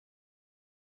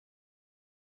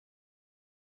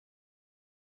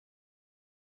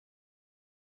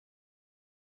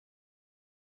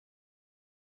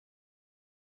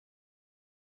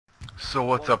So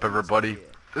what's up, everybody?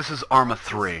 This is Arma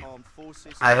 3.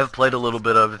 I have played a little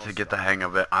bit of it to get the hang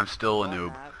of it. I'm still a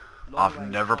noob. I've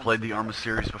never played the Arma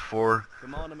series before.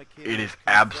 It is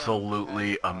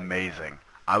absolutely amazing.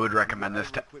 I would recommend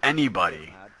this to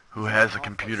anybody who has a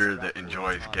computer that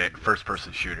enjoys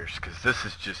first-person shooters, because this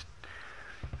is just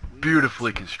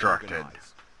beautifully constructed.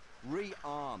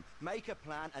 Rearm, make a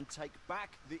plan, and take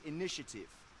back the initiative.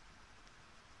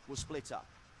 We'll split up.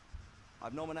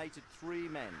 I've nominated 3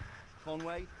 men,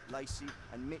 Conway, Lacey,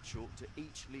 and Mitchell, to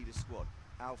each lead a squad,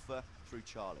 Alpha through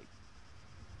Charlie.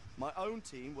 My own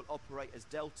team will operate as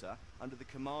Delta under the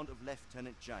command of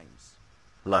Lieutenant James.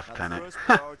 Lieutenant. Now, the first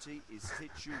priority is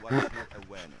situational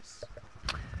awareness.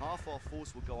 Half our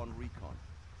force will go on recon.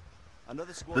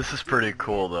 Another squad. This is pretty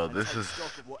cool, though. This is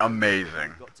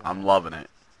amazing. I'm loving it.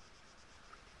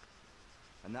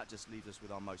 And that just leaves us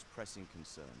with our most pressing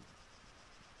concern.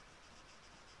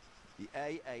 The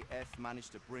AAF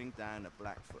managed to bring down a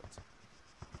Blackfoot.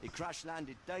 It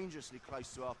crash-landed dangerously close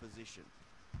to our position.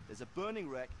 There's a burning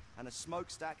wreck and a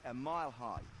smokestack a mile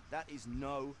high. That is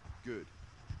no good.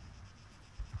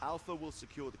 Alpha will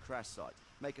secure the crash site,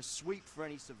 make a sweep for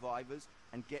any survivors,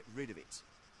 and get rid of it.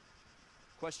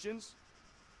 Questions?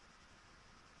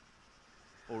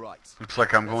 All right. Looks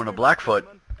like I'm going to Blackfoot.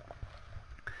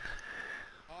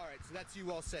 All right, so that's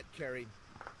you all set, Carrie.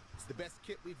 It's the best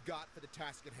kit we've got for the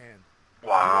task at hand.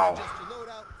 Wow. Just your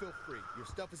loadout, feel free. Your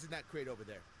stuff is in that crate over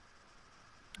there.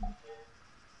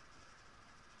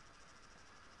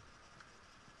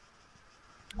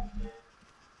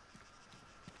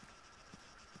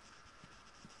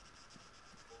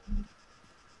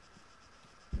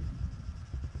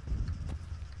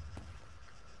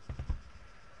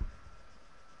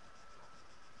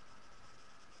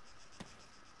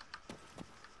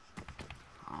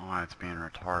 Oh, it's being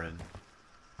retarded.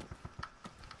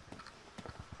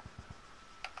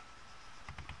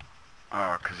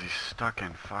 Oh, 'cause he's stuck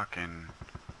in fucking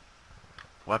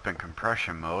weapon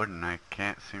compression mode, and I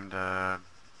can't seem to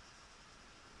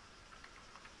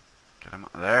get him.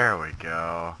 There we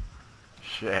go.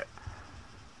 Shit.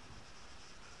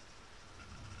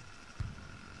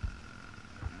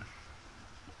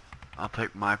 I'll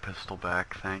take my pistol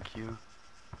back, thank you.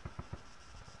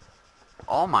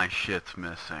 All my shit's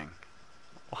missing.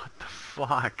 What the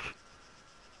fuck?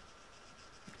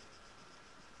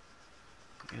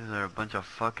 These are a bunch of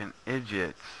fucking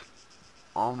idiots.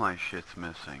 All my shit's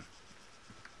missing.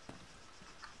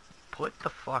 Put the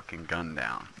fucking gun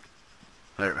down.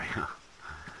 There we go.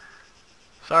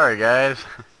 Sorry, guys.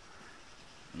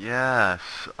 Yes,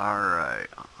 alright.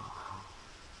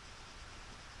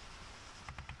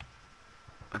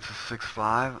 It's a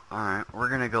 6.5? Alright, we're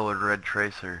gonna go with Red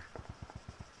Tracer.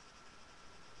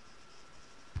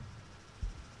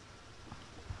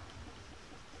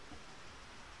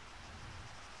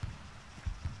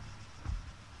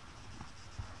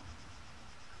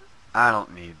 I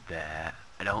don't need that.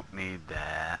 I don't need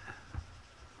that.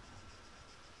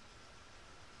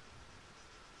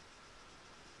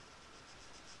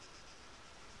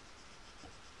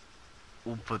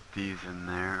 We'll put these in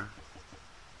there.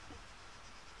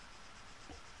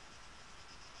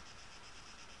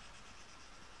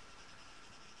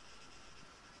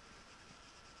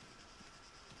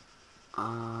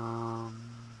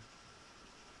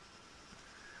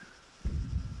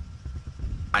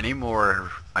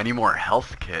 I need more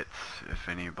health kits, if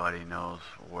anybody knows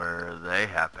where they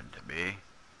happen to be.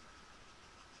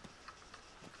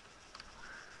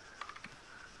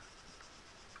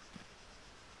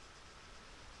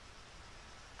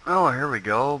 Oh, here we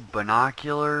go.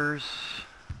 Binoculars.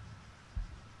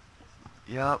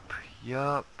 Yup.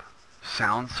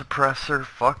 Sound suppressor.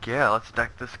 Fuck yeah, let's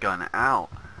deck this gun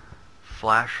out.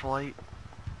 Flashlight.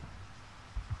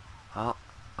 Oh,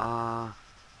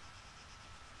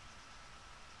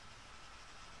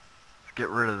 get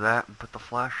rid of that and put the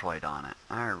flashlight on it.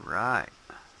 Alright.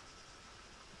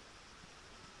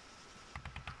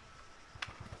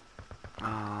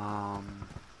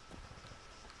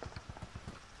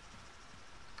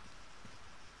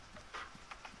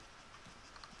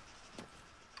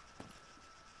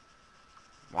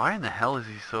 Why in the hell is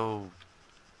he so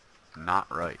not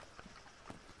right?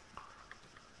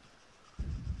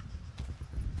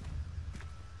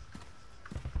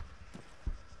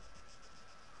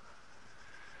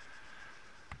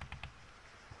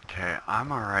 Okay,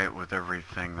 I'm alright with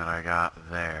everything that I got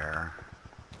there.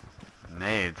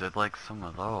 Nades, I'd like some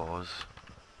of those.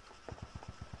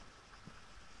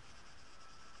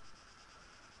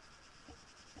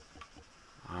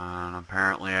 And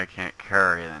apparently I can't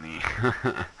carry any.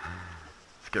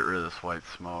 Let's get rid of this white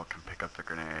smoke and pick up the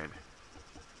grenade.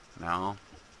 No?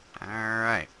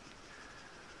 Alright.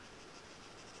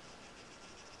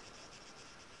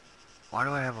 Why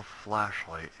do I have a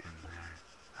flashlight in there?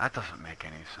 That doesn't make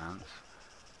any sense.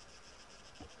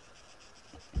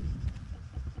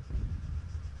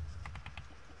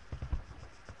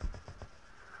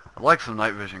 I'd like some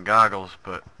night vision goggles,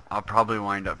 but I'll probably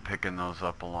wind up picking those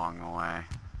up along the way.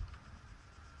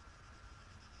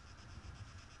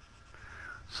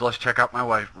 So let's check out my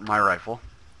rifle.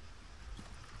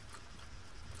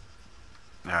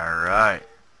 Alright.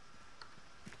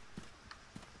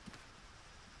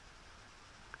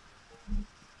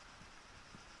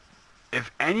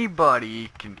 If anybody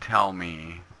can tell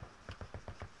me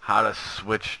how to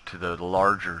switch to the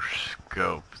larger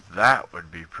scope, that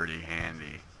would be pretty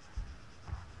handy.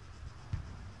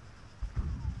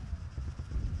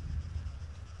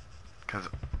 Because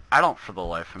I don't for the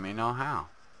life of me know how.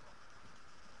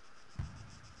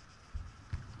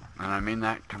 And I mean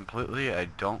that completely, I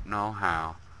don't know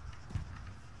how.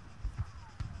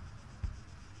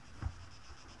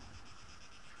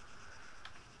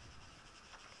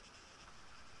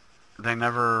 They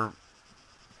never...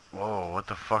 Whoa, what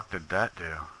the fuck did that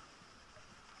do?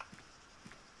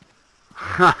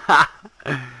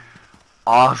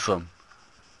 Awesome.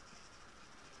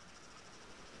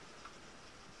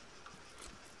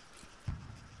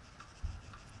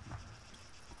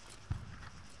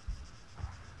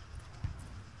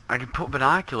 I can put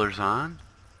binoculars on.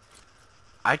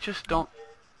 I just don't...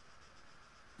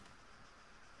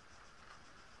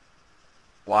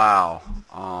 Wow.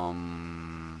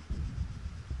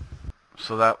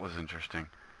 So that was interesting.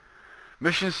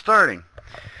 Mission starting.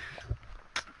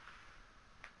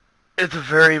 It's a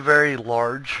very, very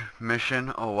large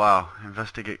mission. Oh wow.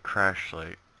 Investigate crash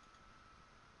site.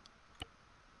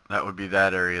 That would be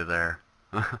that area there.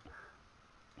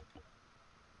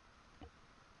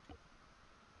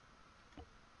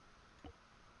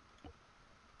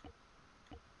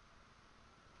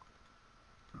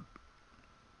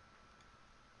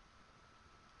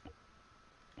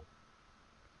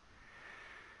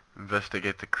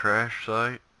 Investigate the crash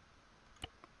site.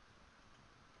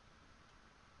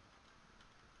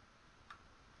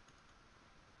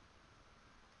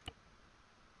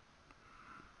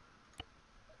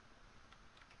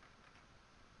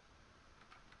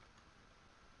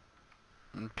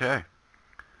 Okay.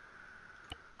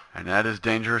 And that is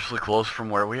dangerously close from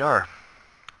where we are.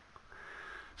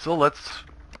 So let's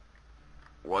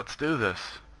do this.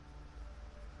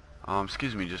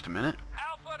 Excuse me just a minute.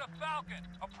 Alpha to Falcon,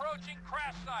 approaching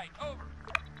crash site, over.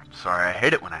 Sorry, I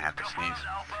hate it when I have to sneeze.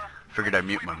 Figured I'd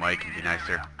mute my mic and be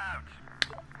nicer.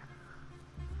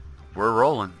 We're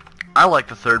rolling. I like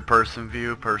the third person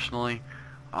view personally.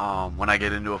 When I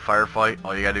get into a firefight,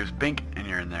 all you gotta do is bink and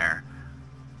you're in there.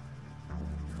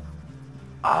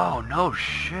 Oh, no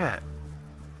shit.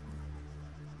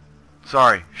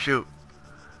 Sorry, shoot.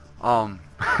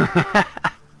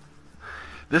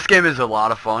 This game is a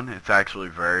lot of fun. It's actually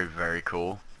very, very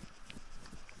cool.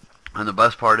 And the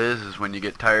best part is when you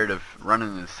get tired of running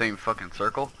in the same fucking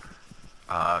circle,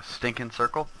 stinking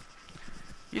circle,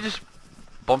 you just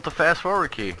bump the fast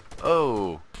forward key.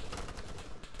 Oh.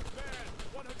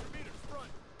 100 meters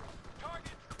front.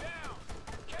 Target down.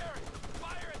 Carry.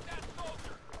 Fire at that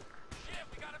soldier. Shit,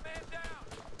 we got a man down.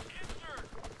 Injured.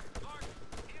 Sergeant,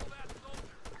 heal that soldier.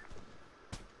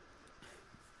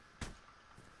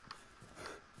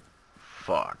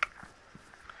 Fuck.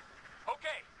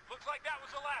 Okay, looks like that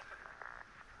was the last of it.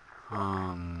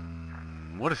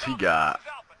 What does he got? This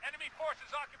is Alpha. Enemy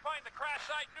forces occupying the crash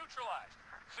site neutralized.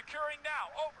 Securing now,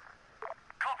 over.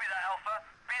 Copy that, Alpha.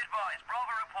 Be advised,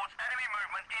 Bravo reports enemy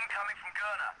movement incoming from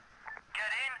Gurner. Get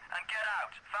in and get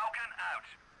out. Falcon out.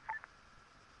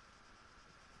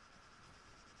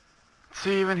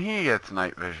 See, even he gets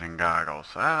night vision goggles.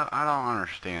 I don't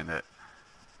understand it.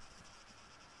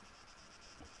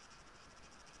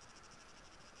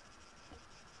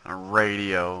 A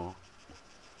radio.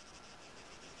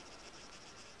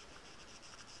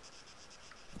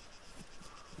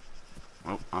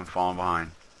 Oh, I'm falling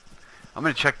behind. I'm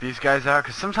gonna check these guys out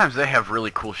because sometimes they have really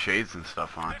cool shades and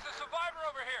stuff on. There's a survivor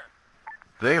over here.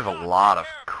 They have a lot of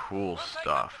cool We'll take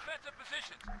up stuff. defensive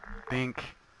positions. Bink.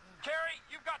 Carrie,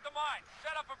 you've got the mine.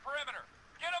 Set up a perimeter.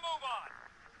 Get a move on.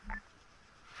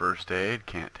 First aid,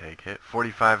 can't take it.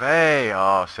 45A.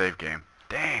 Oh, save game.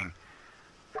 Dang.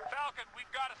 Falcon, we've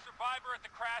got a survivor at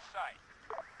the crash site.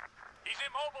 He's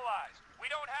immobilized. We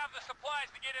don't have the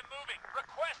supplies to get him moving.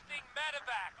 Requesting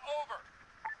medevac. Over.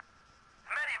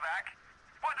 Medivac?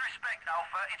 With respect,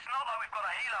 Alpha, it's not like we've got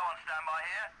a helo on standby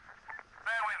here.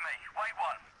 Bear with me. Wait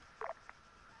one.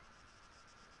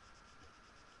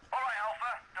 Alright,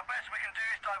 Alpha. The best we can do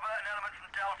is divert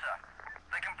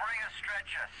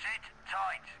Sit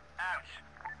tight. Out.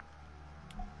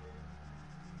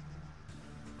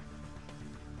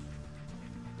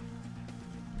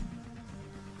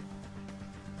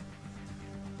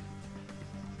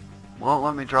 Won't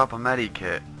let me drop a medi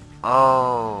kit.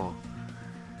 Oh.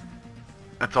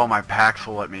 That's all my packs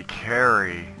will let me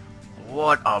carry.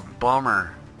 What a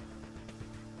bummer.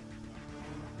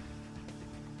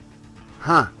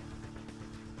 Huh.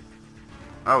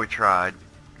 Oh, we tried.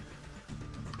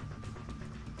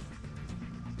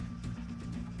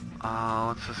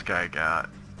 What's this guy got?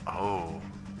 Oh,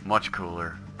 much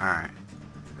cooler. Alright.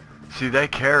 See, they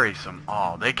carry some,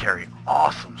 they carry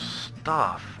awesome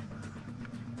stuff.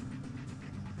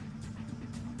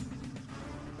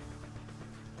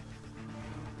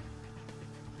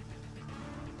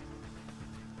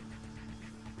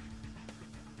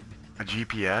 A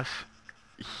GPS?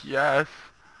 Yes.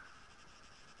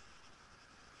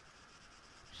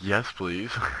 Yes,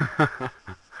 please.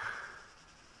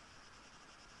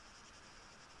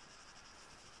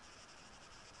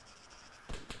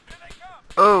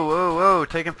 Oh, oh, oh,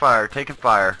 taking fire, taking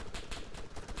fire.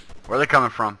 Where are they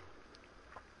coming from?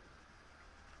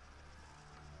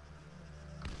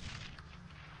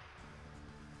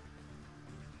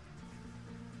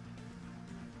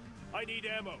 I need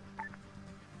ammo.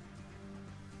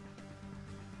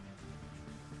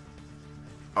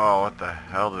 Oh, what the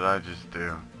hell did I just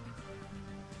do?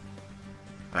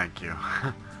 Thank you.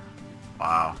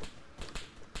 Wow.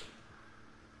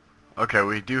 Okay,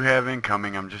 we do have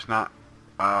incoming, I'm just not...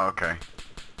 Oh, okay.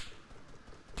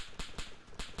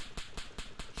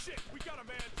 Shit, we got a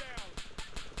man down.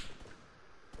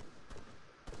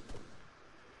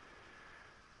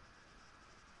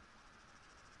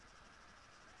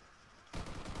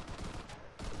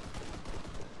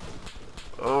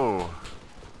 Oh.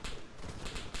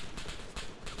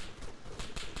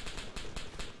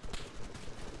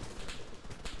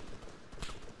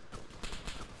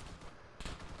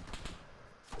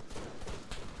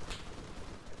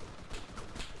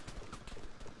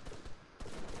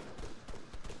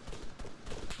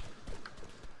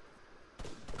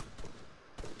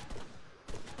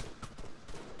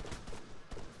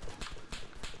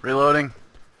 Reloading.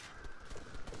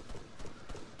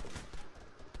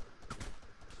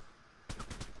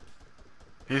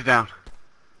 He's down.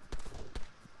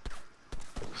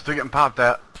 Still getting popped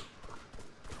at.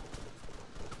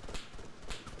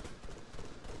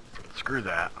 Screw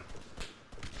that.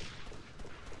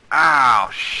 Ow,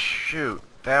 shoot.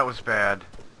 That was bad.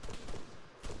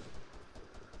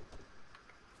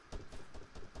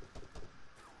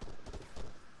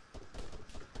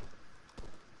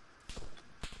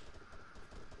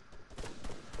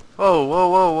 Whoa, whoa,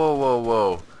 whoa, whoa, whoa,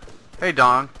 whoa. Hey,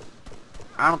 Don.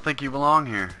 I don't think you belong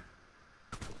here.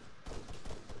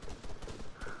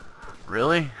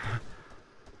 Really?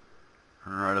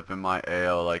 Right up in my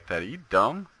AO like that. Are you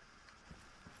dumb?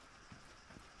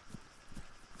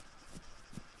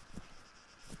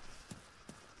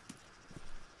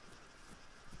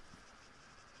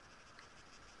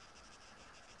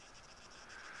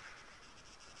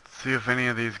 See if any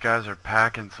of these guys are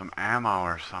packing some ammo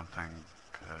or something.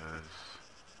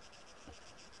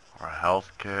 Or a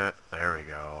health kit. There we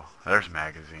go. There's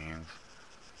magazines.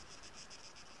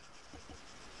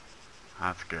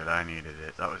 That's good. I needed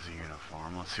it. That was a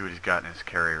uniform. Let's see what he's got in his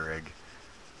carry rig.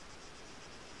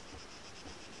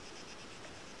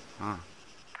 Huh.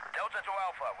 Delta to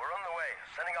Alpha, we're on the way.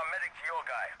 Sending our medic to your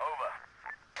guy. Over.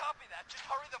 Copy that. Just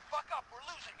hurry the fuck up. We're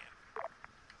losing it.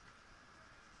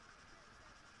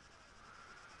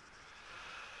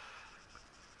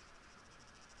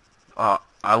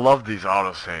 I love these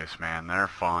autosaves, man. They're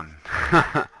fun.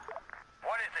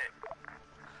 What is it?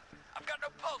 I've got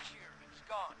no pulse here. It's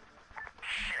gone.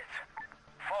 Shit.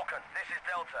 Falcon, this is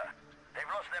Delta. They've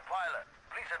lost their pilot.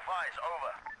 Please advise.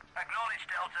 Over. Acknowledge,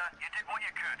 Delta. You did what you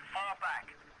could. Fall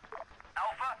back.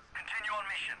 Alpha, continue on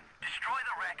mission. Destroy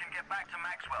the wreck and get back to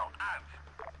Maxwell. Out.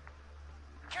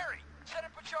 Kerry, set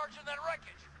up a charge in that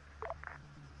wreckage.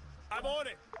 I'm on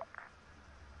it.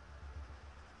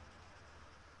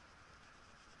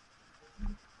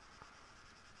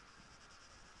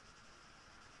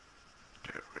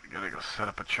 We gotta go set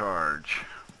up a charge.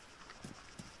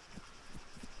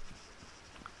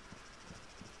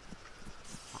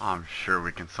 I'm sure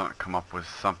we can come up with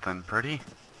something pretty.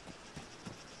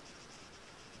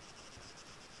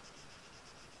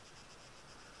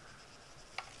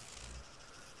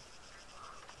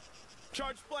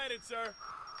 Charge planted, sir.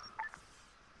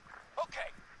 Okay,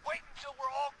 wait until we're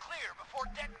all clear before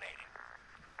detonating.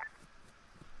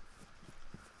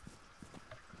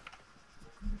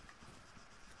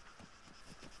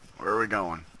 Where are we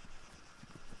going?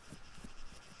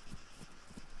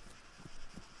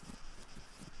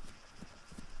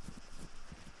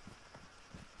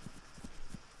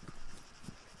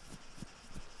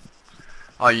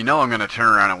 Oh, you know I'm going to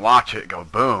turn around and watch it go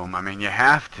boom. I mean, you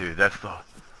have to. That's the All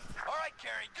right,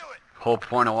 Carrie, do it. whole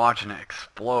point of watching it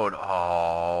explode.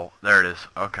 Oh, there it is.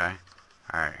 Okay.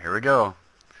 Alright, here we go.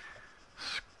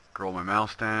 Scroll my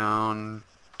mouse down.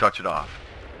 Touch it off.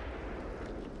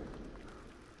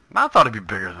 I thought it'd be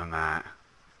bigger than that.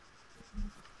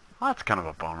 Well, that's kind of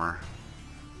a bummer.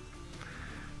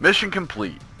 Mission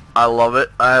complete. I love it.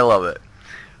 I love it.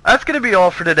 That's going to be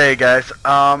all for today, guys.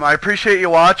 I appreciate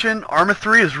you watching. Arma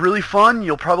 3 is really fun.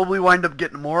 You'll probably wind up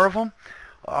getting more of them.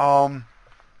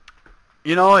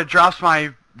 You know, it drops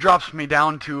me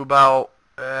down to about,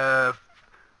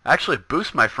 actually it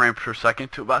boosts my frames per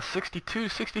second to about 62,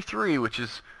 63, which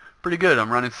is pretty good.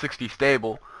 I'm running 60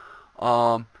 stable.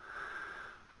 Alright,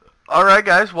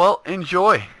 guys. Well,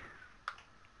 enjoy.